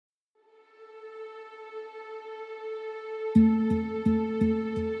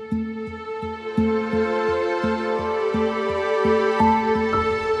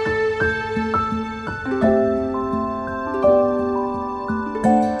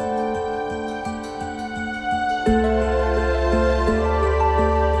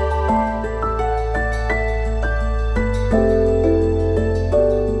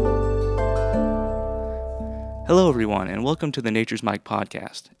everyone, and welcome to the Nature's Mike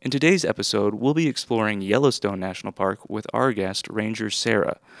podcast. In today's episode, we'll be exploring Yellowstone National Park with our guest, Ranger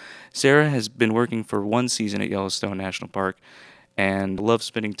Sarah. Sarah has been working for one season at Yellowstone National Park and loves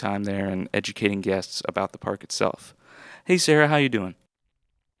spending time there and educating guests about the park itself. Hey, Sarah, how you doing?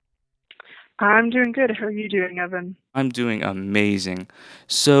 I'm doing good. How are you doing, Evan? I'm doing amazing.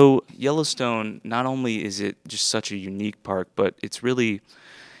 So, Yellowstone, not only is it just such a unique park, but it's really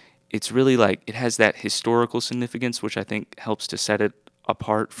like it has that historical significance, which I think helps to set it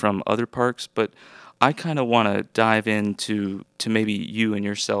apart from other parks. But I kind of want to dive into to maybe you and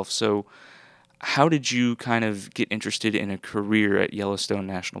yourself. So, how did you kind of get interested in a career at Yellowstone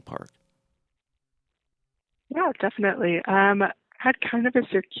National Park? Yeah, definitely. Had kind of a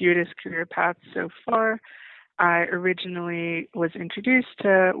circuitous career path so far. I originally was introduced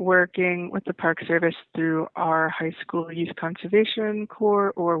to working with the Park Service through our high school youth conservation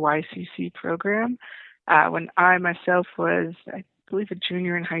corps or YCC program. When I myself was, I believe, a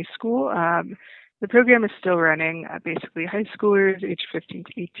junior in high school. The program is still running. Basically, high schoolers aged 15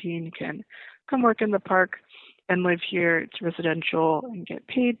 to 18 can come work in the park and live here. It's residential and get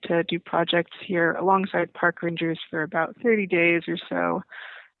paid to do projects here alongside park rangers for about 30 days or so.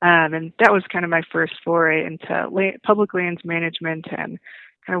 And that was kind of my first foray into public lands management and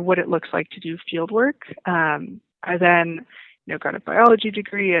kind of what it looks like to do field work. I then, got a biology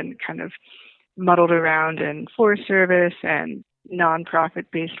degree and kind of muddled around in Forest Service and nonprofit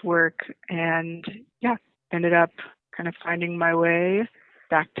based work, and yeah, ended up kind of finding my way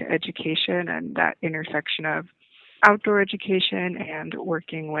back to education and that intersection of outdoor education and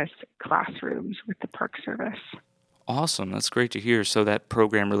working with classrooms with the Park Service. Awesome. That's great to hear. So, that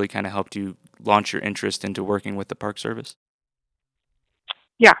program really kind of helped you launch your interest into working with the Park Service?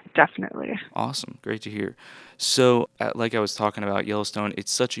 Yeah, definitely. Awesome. Great to hear. So, like I was talking about Yellowstone,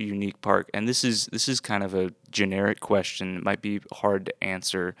 it's such a unique park, and this is kind of a generic question. It might be hard to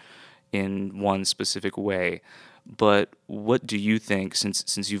answer in one specific way, but what do you think,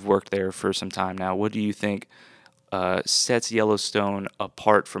 since you've worked there for some time now, what do you think sets Yellowstone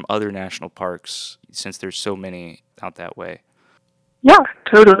apart from other national parks, since there's so many out that way? Yeah,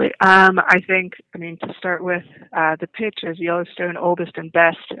 totally. To start with, the pitch as Yellowstone oldest and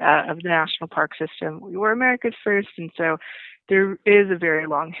best of the national park system. We were America's first, and so there is a very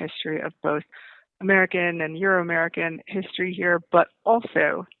long history of both American and Euro-American history here, but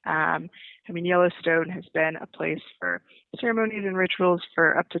also, Yellowstone has been a place for ceremonies and rituals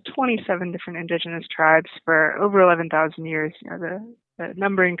for up to 27 different indigenous tribes for over 11,000 years. The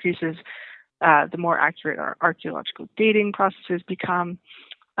number increases the more accurate our archaeological dating processes become.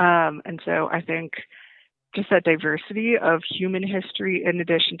 And so I think just that diversity of human history, in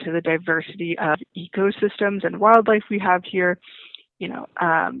addition to the diversity of ecosystems and wildlife we have here,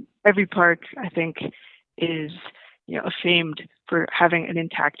 every park I think is, famed for having an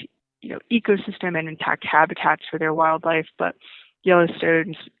intact, ecosystem and intact habitats for their wildlife. But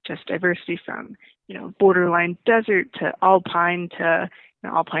Yellowstone's just diversity from, borderline desert to alpine to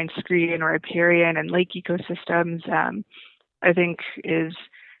alpine screen or riparian and lake ecosystems, I think is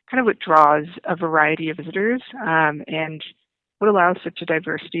kind of what draws a variety of visitors, and what allows such a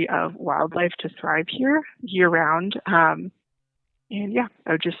diversity of wildlife to thrive here year round. And yeah,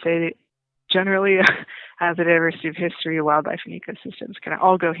 I would just say that generally the diversity of history, wildlife, and ecosystems kind of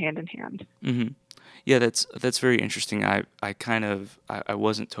all go hand in hand. hmm Yeah, that's very interesting. I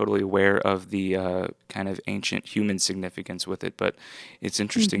wasn't totally aware of the kind of ancient human significance with it, but it's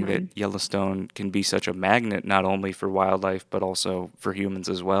interesting that Hmm. Yellowstone can be such a magnet not only for wildlife but also for humans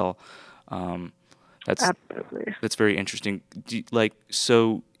as well. Um, that's Absolutely. that's very interesting.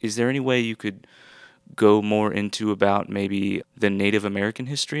 So, is there any way you could go more into about maybe the Native American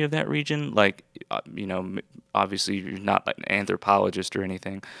history of that region? Obviously you're not an anthropologist or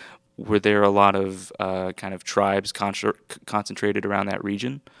anything. Were there a lot of kind of tribes concentrated around that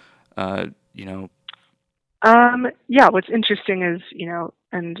region? Uh, you know, Yeah, what's interesting is,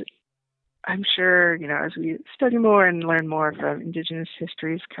 and I'm sure, as we study more and learn more from indigenous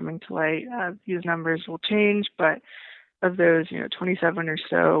histories coming to light, these numbers will change. But of those, 27 or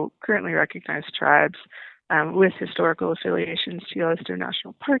so currently recognized tribes with historical affiliations to Yellowstone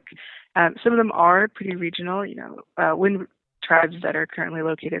National Park, some of them are pretty regional. Wind tribes that are currently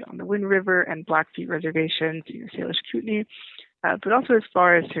located on the Wind River and Blackfeet reservations, Salish Kootenai, but also as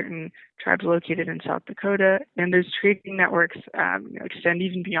far as certain tribes located in South Dakota. And those trading networks extend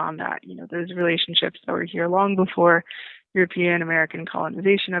even beyond that. Those relationships that were here long before European American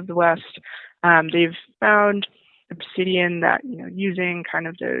colonization of the West. They've found obsidian that, using kind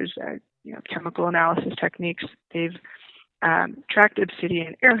of those chemical analysis techniques, they've tracked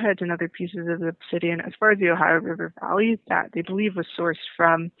obsidian arrowheads and other pieces of obsidian as far as the Ohio River Valley that they believe was sourced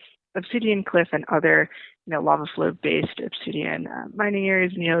from obsidian cliff and other, lava flow based obsidian mining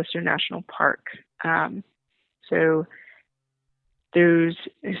areas in Yellowstone National Park. So those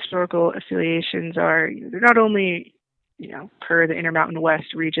historical affiliations are they're not only per the Intermountain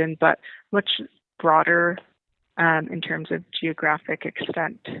West region, but much broader in terms of geographic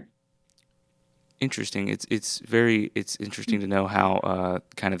extent. Interesting. It's interesting to know how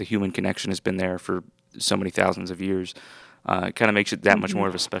kind of the human connection has been there for so many thousands of years. It kind of makes it that much Mm-hmm. more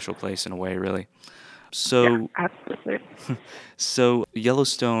of a special place in a way, really. Yeah, So, absolutely. so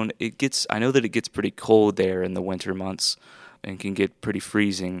Yellowstone, I know that it gets pretty cold there in the winter months and can get pretty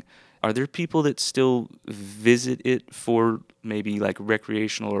freezing. Are there people that still visit it for maybe like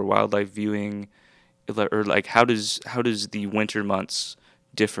recreational or wildlife viewing, or like how does the winter months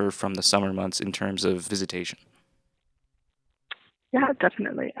differ from the summer months in terms of visitation? Yeah,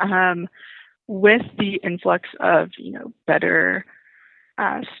 definitely. With the influx of better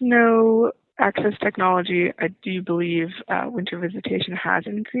snow access technology, I do believe winter visitation has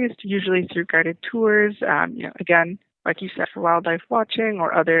increased, usually through guided tours. Again, like you said, for wildlife watching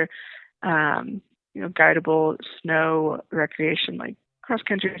or other guidable snow recreation like cross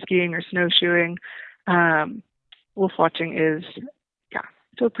country skiing or snowshoeing. Um, Wolf watching is yeah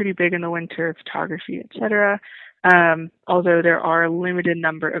still pretty big in the winter, photography, etc. Although there are a limited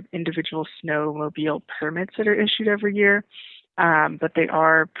number of individual snowmobile permits that are issued every year, but they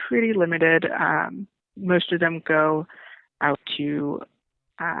are pretty limited. Most of them go out to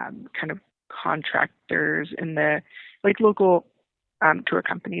kind of contractors in the local tour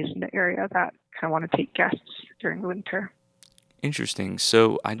companies in the area that kind of want to take guests during the winter. Interesting.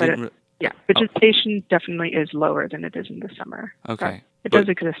 So I But didn't. yeah, Oh, vegetation definitely is lower than it is in the summer, but okay, it does but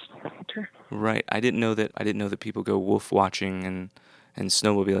exist in the winter. right, I didn't know that people go wolf watching and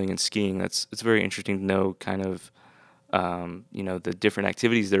snowmobiling and skiing. It's very interesting to know kind of the different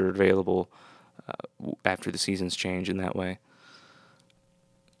activities that are available after the seasons change in that way.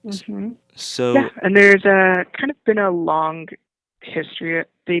 S- Hmm. Yeah, So, and there's a kind of been a long history,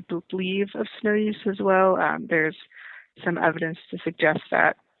 they believe, of snow use as well. There's some evidence to suggest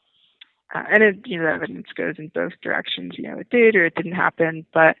that, and the evidence goes in both directions. It did or it didn't happen,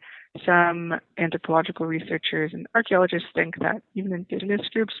 but some anthropological researchers and archaeologists think that even indigenous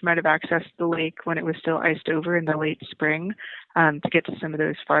groups might have accessed the lake when it was still iced over in the late spring to get to some of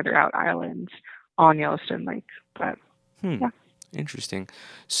those farther out islands on Yellowstone Lake. But hmm, yeah. interesting.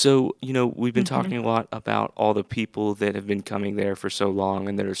 So, we've been Hmm. talking a lot about all the people that have been coming there for so long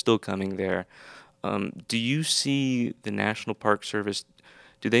and that are still coming there. Do you see the National Park Service?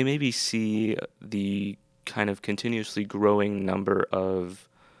 Do they maybe see the kind of continuously growing number of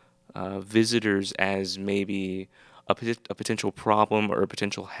visitors as maybe a potential problem or a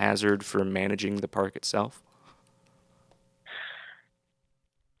potential hazard for managing the park itself?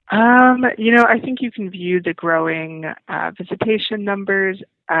 I think you can view the growing visitation numbers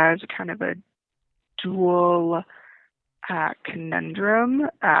as kind of a dual conundrum.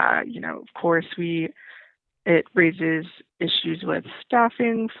 Of course, it raises issues with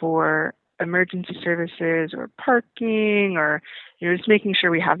staffing for emergency services or parking or just making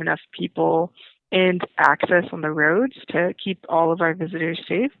sure we have enough people and access on the roads to keep all of our visitors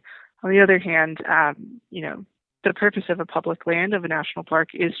safe. On the other hand, the purpose of a public land of a national park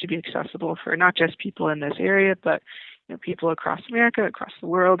is to be accessible for not just people in this area, but people across America, across the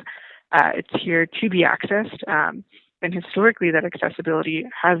world. It's here to be accessed. And historically, that accessibility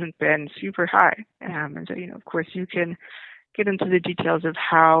hasn't been super high. And so, of course, you can get into the details of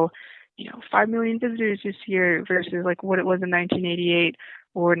how, 5 million visitors this year versus like what it was in 1988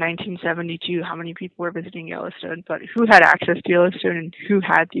 or 1972, how many people were visiting Yellowstone, but who had access to Yellowstone and who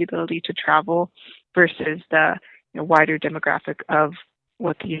had the ability to travel versus the wider demographic of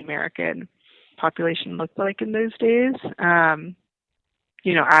what the American population looked like in those days.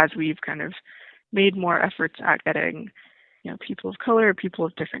 As we've kind of made more efforts at getting people of color, people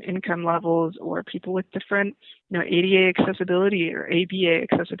of different income levels, or people with different, ADA accessibility or ABA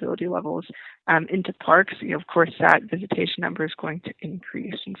accessibility levels into parks, of course, that visitation number is going to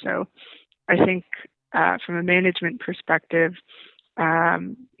increase. And so I think from a management perspective,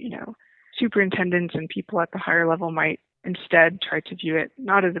 um, you know, superintendents and people at the higher level might instead try to view it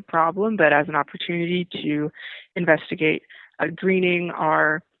not as a problem, but as an opportunity to investigate greening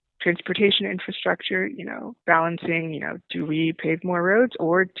our transportation infrastructure, balancing, do we pave more roads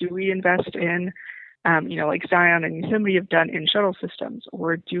or do we invest in, like Zion and Yosemite have done in shuttle systems,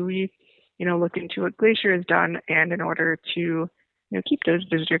 or do we, look into what Glacier has done and in order to, keep those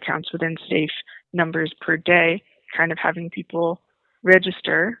visitor counts within safe numbers per day, kind of having people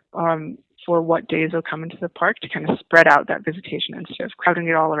register for what days they'll come into the park to kind of spread out that visitation instead of crowding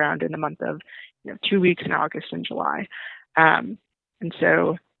it all around in the month of 2 weeks in August and July. Um, and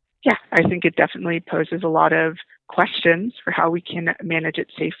so, yeah, I think it definitely poses a lot of questions for how we can manage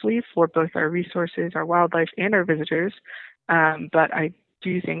it safely for both our resources, our wildlife, and our visitors. But I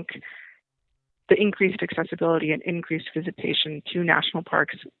do think the increased accessibility and increased visitation to national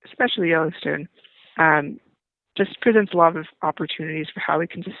parks, especially Yellowstone, um, just presents a lot of opportunities for how we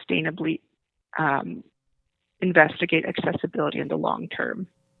can sustainably um, investigate accessibility in the long term.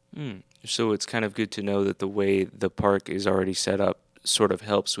 So it's kind of good to know that the way the park is already set up sort of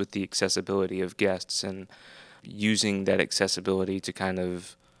helps with the accessibility of guests and using that accessibility to kind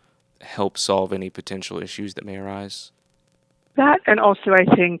of help solve any potential issues that may arise. That, and also I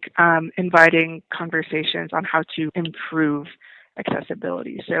think inviting conversations on how to improve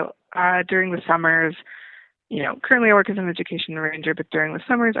accessibility. So during the summers, currently I work as an education ranger, but during the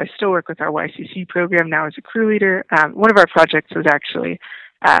summers I still work with our YCC program now as a crew leader. One of our projects was actually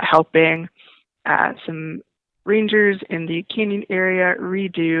helping some rangers in the canyon area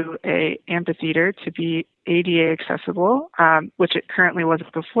redo a amphitheater to be ADA accessible, which it currently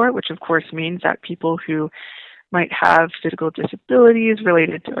wasn't before, which of course means that people who might have physical disabilities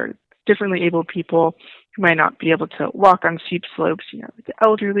related to or differently able people who might not be able to walk on steep slopes, like the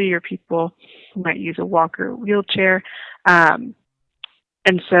elderly or people who might use a walker or wheelchair. Um,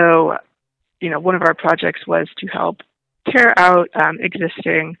 and so, one of our projects was to help tear out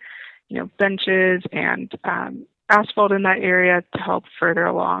existing, benches and asphalt in that area to help further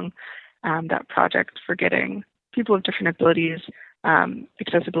along that project for getting people with different abilities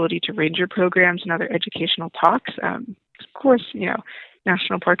accessibility to ranger programs and other educational talks. Of course,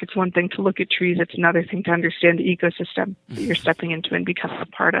 national park, it's one thing to look at trees, it's another thing to understand the ecosystem that you're stepping into and becoming a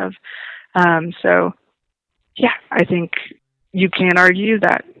part of. So, yeah, I think you can argue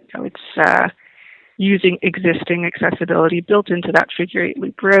that it's using existing accessibility built into that figure eight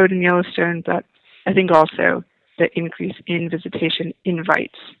loop road in Yellowstone, but I think also the increase in visitation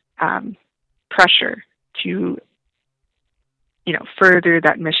invites pressure to further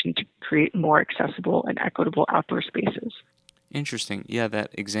that mission to create more accessible and equitable outdoor spaces. Interesting. Yeah,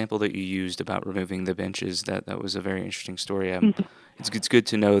 that example that you used about removing the benches, that was a very interesting story. Mhm. It's good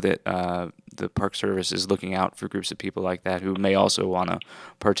to know that the Park Service is looking out for groups of people like that who may also want to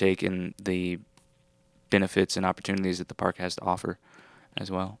partake in the benefits and opportunities that the park has to offer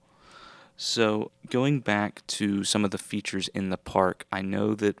as well. So, going back to some of the features in the park, I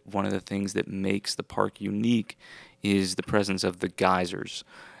know that one of the things that makes the park unique is the presence of the geysers.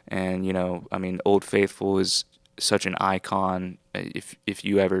 And, I mean, Old Faithful is such an icon. If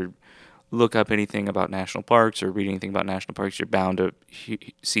you ever look up anything about national parks or read anything about national parks, you're bound to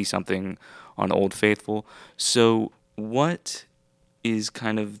see something on Old Faithful. So, what is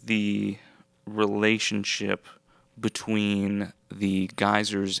kind of the relationship between the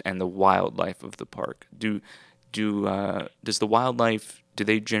geysers and the wildlife of the park? Does the wildlife, do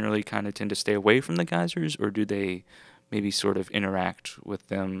they generally kind of tend to stay away from the geysers, or do they maybe sort of interact with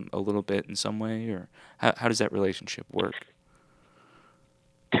them a little bit in some way, or how does that relationship work?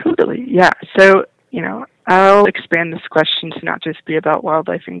 Totally, yeah. So, I'll expand this question to not just be about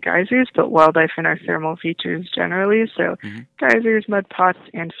wildlife and geysers, but wildlife and our thermal features generally. So, Hmm. geysers, mud pots,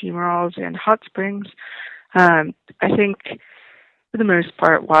 and fumaroles, and hot springs. I think for the most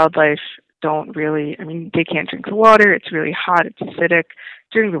part, wildlife don't really, I mean, they can't drink the water. It's really hot. It's acidic.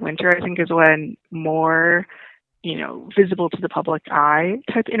 During the winter, I think is when more, visible to the public eye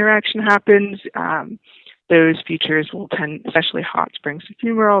type interaction happens. Those features will tend, especially hot springs and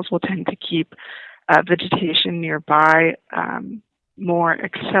fumaroles, will tend to keep vegetation nearby more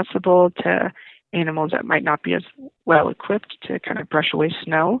accessible to animals that might not be as well equipped to kind of brush away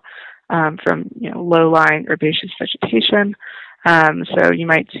snow from low-lying herbaceous vegetation. So you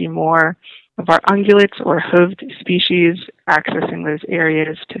might see more of our ungulates or hooved species accessing those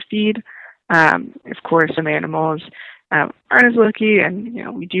areas to feed. Of course, some animals aren't as lucky,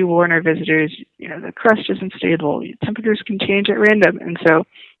 and we do warn our visitors. The crust isn't stable. Temperatures can change at random, and so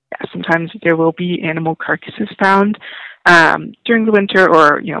yeah, sometimes there will be animal carcasses found during the winter,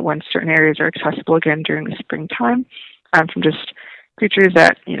 or when certain areas are accessible again during the springtime, from just creatures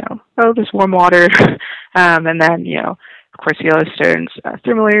that this warm water, and then of course Yellowstone's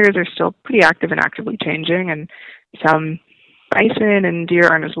thermal areas are still pretty active and actively changing, and some bison and deer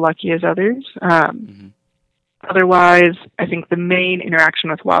aren't as lucky as others. Hmm. Otherwise, I think the main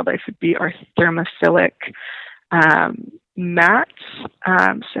interaction with wildlife would be our thermophilic mats.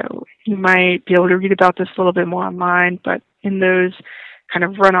 So you might be able to read about this a little bit more online, but in those kind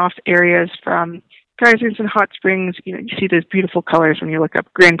of runoff areas from geysers and hot springs, you see those beautiful colors when you look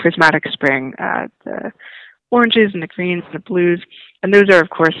up Grand Prismatic Spring, the oranges and the greens and the blues. And those are, of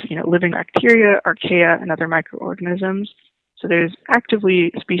course, living bacteria, archaea, and other microorganisms. So there's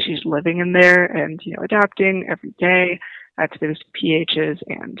actively species living in there and, adapting every day to those pHs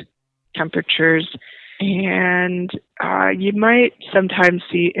and temperatures. And you might sometimes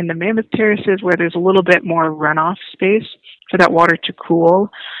see in the mammoth terraces where there's a little bit more runoff space for that water to cool.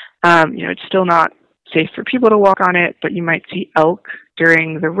 It's still not safe for people to walk on it, but you might see elk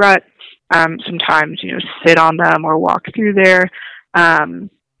during the rut sometimes, sit on them or walk through there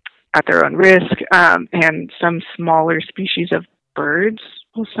at their own risk. And some smaller species of birds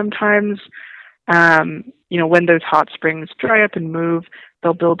will sometimes, when those hot springs dry up and move,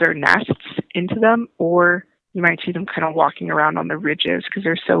 they'll build their nests into them, or you might see them kind of walking around on the ridges because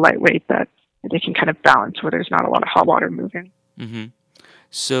they're so lightweight that they can kind of balance where there's not a lot of hot water moving. Mm-hmm.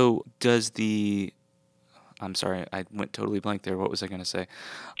 So does the I'm sorry, I went totally blank there. What was I going to say?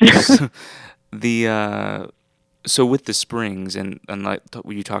 So, the so with the springs and like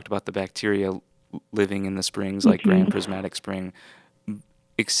you talked about the bacteria living in the springs, like Grand Mm-hmm. Prismatic Spring,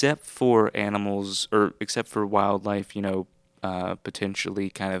 except for animals or except for wildlife,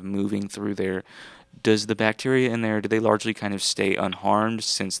 potentially kind of moving through there. Does the bacteria in there, do they largely kind of stay unharmed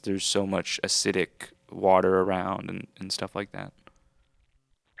since there's so much acidic water around and stuff like that?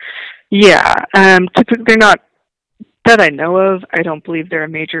 Yeah, typically they're not that I know of. I don't believe they're a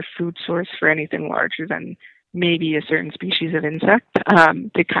major food source for anything larger than maybe a certain species of insect.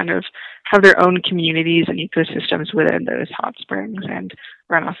 They kind of have their own communities and ecosystems within those hot springs and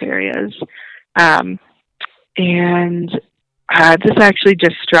runoff areas. Um, and this actually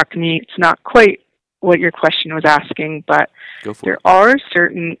just struck me. It's not quite what your question was asking, but Go for there it. are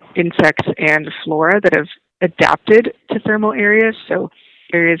certain insects and flora that have adapted to thermal areas. So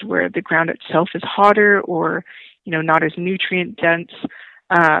areas where the ground itself is hotter or, not as nutrient dense.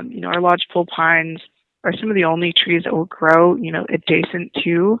 Our lodgepole pines are some of the only trees that will grow, adjacent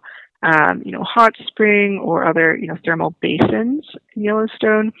to, hot spring or other, thermal basins in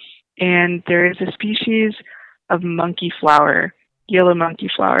Yellowstone. And there is a species of monkey flower, yellow monkey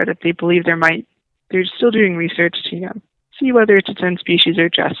flower, that they believe they're still doing research to, see whether it's its own species or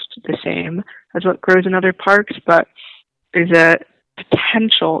just the same as what grows in other parks, but there's a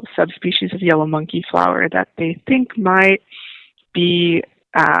potential subspecies of yellow monkey flower that they think might be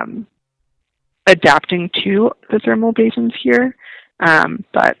adapting to the thermal basins here,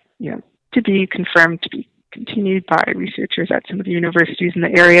 but to be confirmed, to be continued by researchers at some of the universities in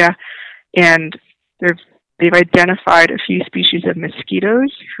the area, and they've they've identified a few species of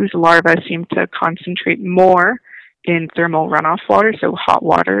mosquitoes whose larvae seem to concentrate more in thermal runoff water, so hot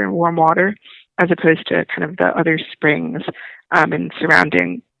water and warm water, as opposed to kind of the other springs and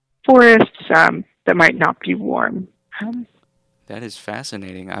surrounding forests that might not be warm. Um, That is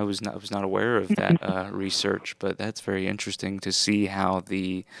fascinating. I was not aware of that research, but that's very interesting to see how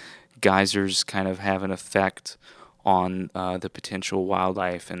the geysers kind of have an effect on the potential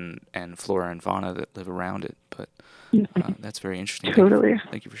wildlife and flora and fauna that live around it. But that's very interesting. totally.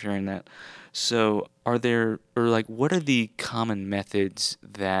 Thank you for sharing that. So, are there or like what are the common methods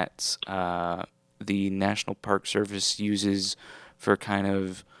that the National Park Service uses for kind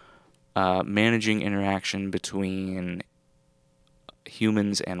of managing interaction between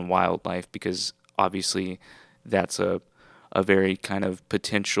humans and wildlife? Because obviously that's a very kind of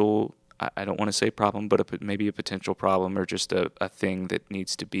potential, I don't want to say problem, but maybe a potential problem or just a thing that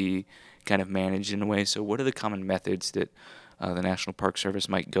needs to be kind of managed in a way. So what are the common methods that the National Park Service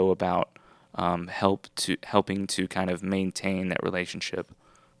might go about helping to kind of maintain that relationship?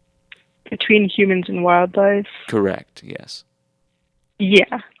 Between humans and wildlife. Correct, yes.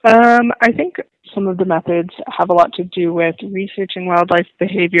 Yeah. I think some of the methods have a lot to do with researching wildlife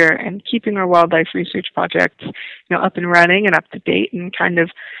behavior and keeping our wildlife research projects, up and running and up to date, and kind of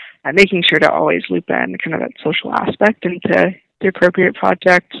making sure to always loop in kind of that social aspect into the appropriate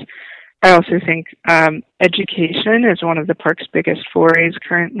projects. I also think education is one of the park's biggest forays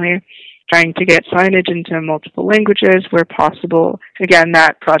currently, trying to get signage into multiple languages where possible. Again,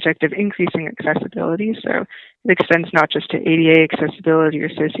 that project of increasing accessibility. So it extends not just to ADA accessibility or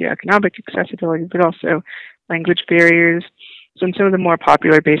socioeconomic accessibility, but also language barriers. So in some of the more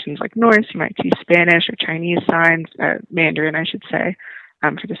popular basins like Norse, you might see Spanish or Chinese signs, Mandarin, I should say,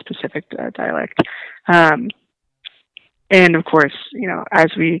 for the specific dialect. Um, and of course, as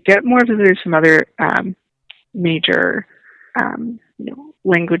we get more visitors from other major,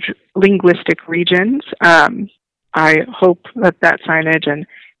 linguistic regions, I hope that signage and,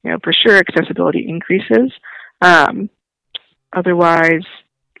 for sure accessibility increases. Um, Otherwise,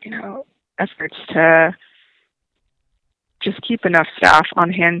 you know, efforts to just keep enough staff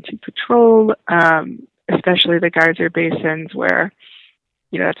on hand to patrol, especially the geyser basins where,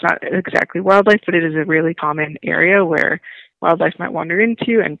 it's not exactly wildlife, but it is a really common area where wildlife might wander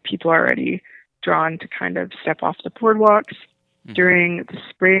into, and people are already drawn to kind of step off the boardwalks. Mm-hmm. During the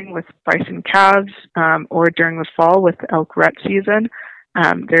spring with bison calves, or during the fall with elk rut season,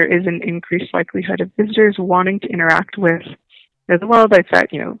 there is an increased likelihood of visitors wanting to interact with the wildlife that,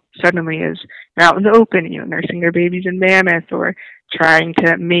 suddenly is out in the open, nursing their babies in mammoth or trying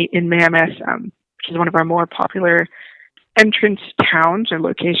to mate in mammoth, which is one of our more popular entrance towns or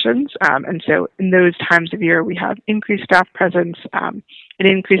locations. And so in those times of year, we have increased staff presence, and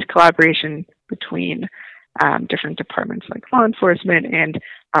increased collaboration between different departments like law enforcement and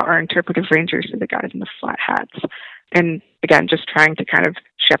our interpretive rangers, so the guys in the flat hats. And again, just trying to kind of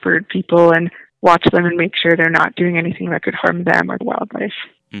shepherd people and watch them and make sure they're not doing anything that could harm them or the wildlife.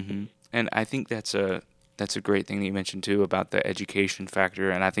 Mm-hmm. And I think that's a great thing that you mentioned too about the education factor.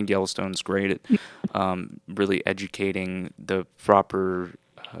 And I think Yellowstone's great at really educating the proper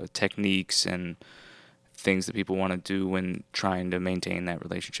techniques and things that people want to do when trying to maintain that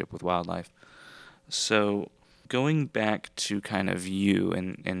relationship with wildlife. So going back to kind of you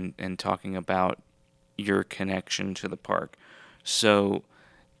and talking about your connection to the park. So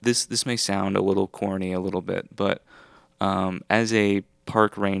this may sound a little corny a little bit, but as a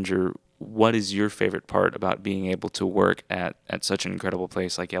park ranger, what is your favorite part about being able to work at such an incredible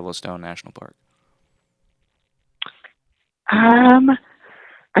place like Yellowstone National Park? Um,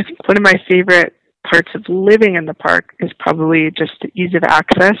 I think one of my favorite parts of living in the park is probably just the ease of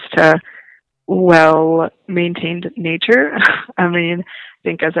access to well maintained nature. I mean, I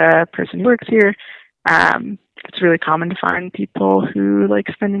think as a person who works here, it's really common to find people who like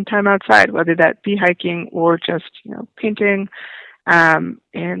spending time outside, whether that be hiking or just, painting,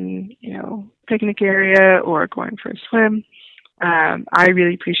 in, picnic area or going for a swim. I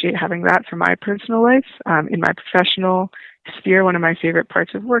really appreciate having that for my personal life. In my professional sphere, one of my favorite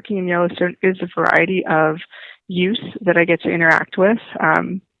parts of working in Yellowstone is the variety of youth that I get to interact with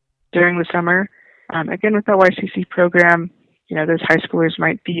during the summer. Again, with that YCC program, those high schoolers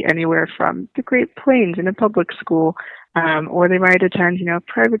might be anywhere from the Great Plains in a public school, or they might attend,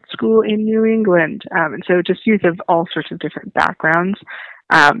 private school in New England. And so just youth of all sorts of different backgrounds.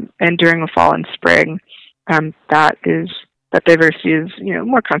 And during the fall and spring, that diversity is,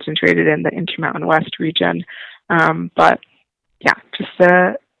 more concentrated in the Intermountain West region. But yeah, just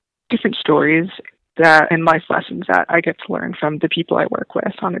the different stories and life lessons that I get to learn from the people I work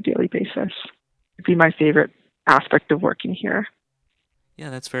with on a daily basis would be my favorite aspect of working here. Yeah,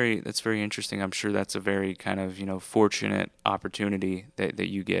 that's very interesting. I'm sure that's a very kind of, fortunate opportunity that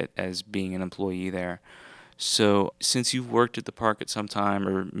you get as being an employee there. So, since you've worked at the park at some time,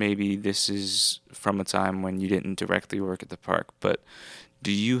 or maybe this is from a time when you didn't directly work at the park, but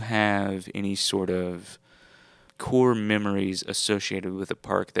do you have any sort of core memories associated with the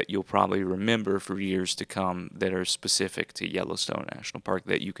park that you'll probably remember for years to come that are specific to Yellowstone National Park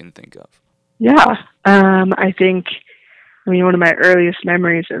that you can think of? Yeah, I think, one of my earliest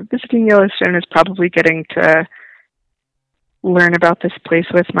memories of visiting Yellowstone is probably getting to learn about this place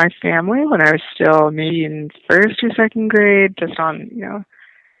with my family when I was still maybe in first or second grade, just on,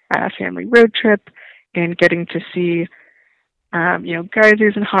 a family road trip and getting to see,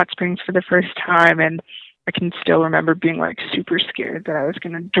 geysers and hot springs for the first time. And I can still remember being like super scared that I was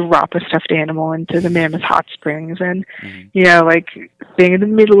going to drop a stuffed animal into the Mammoth Hot Springs and, Hmm. like being in the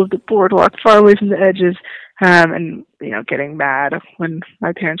middle of the boardwalk far away from the edges, and, getting mad when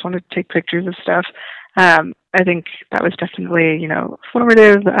my parents wanted to take pictures of stuff. I think that was definitely,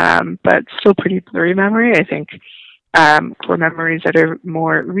 formative, but still pretty blurry memory. I think for memories that are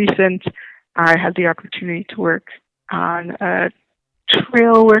more recent, I had the opportunity to work on a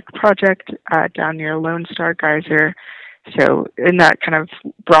trail work project down near Lone Star Geyser. So in that kind of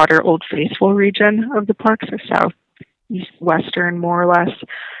broader Old Faithful region of the park, so southeast western more or less,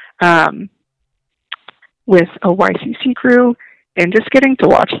 um, with a YCC crew, and just getting to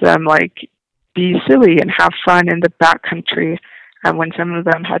watch them like be silly and have fun in the backcountry, when some of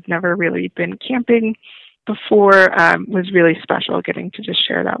them had never really been camping before, was really special. Getting to just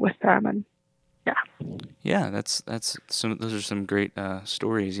share that with them, and yeah. Yeah, that's some those are some great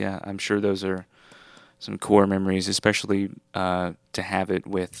stories. Yeah, I'm sure those are some core memories, especially to have it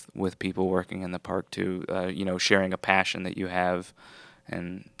with people working in the park too. Sharing a passion that you have,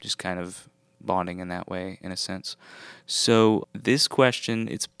 and just kind of bonding in that way, in a sense. So this question,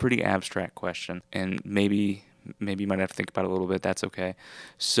 it's a pretty abstract question, and maybe you might have to think about it a little bit. That's okay.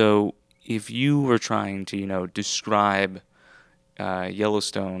 So if you were trying to, describe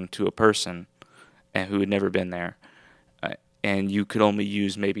Yellowstone to a person and who had never been there, uh, and you could only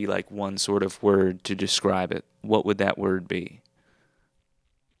use maybe like one sort of word to describe it, what would that word be?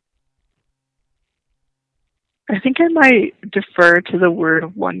 I think I might defer to the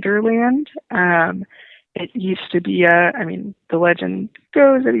word Wonderland. It used to be the legend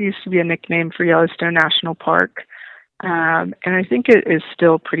goes that it used to be a nickname for Yellowstone National Park. And I think it is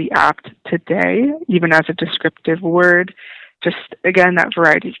still pretty apt today, even as a descriptive word. Just again, that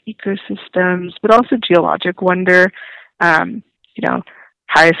variety of ecosystems, but also geologic wonder. Um, you know,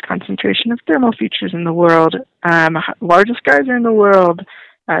 highest concentration of thermal features in the world, largest geyser in the world,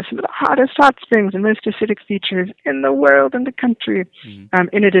 some of the hottest hot springs and most acidic features in the world and the country. Mm-hmm.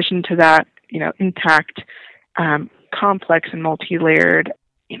 In addition to that, intact, complex and multi-layered,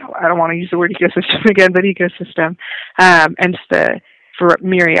 I don't want to use the word ecosystem again, but ecosystem, and the for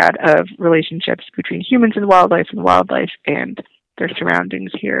myriad of relationships between humans and wildlife and their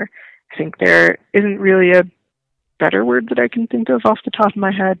surroundings here. I think there isn't really a better word that I can think of off the top of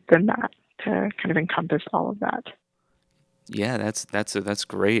my head than that to kind of encompass all of that. Yeah, that's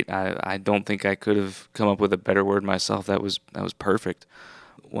great. I don't think I could have come up with a better word myself. That was perfect.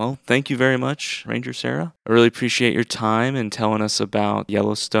 Well, thank you very much, Ranger Sarah. I really appreciate your time and telling us about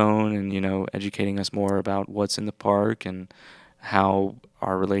Yellowstone and, educating us more about what's in the park and how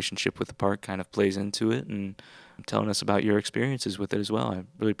our relationship with the park kind of plays into it and telling us about your experiences with it as well. I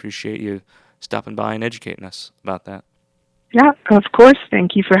really appreciate you stopping by and educating us about that. Yeah, of course.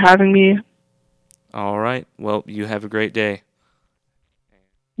 Thank you for having me. All right. Well, you have a great day.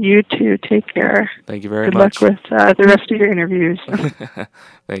 You too. Take care. Thank you very Good luck much. with the rest of your interviews.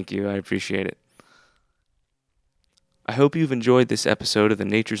 Thank you. I appreciate it. I hope you've enjoyed this episode of the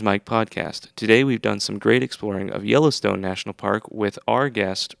Nature's Mike podcast. Today we've done some great exploring of Yellowstone National Park with our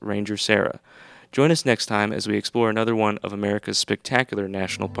guest, Ranger Sarah. Join us next time as we explore another one of America's spectacular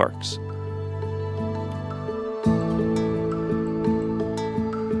national parks.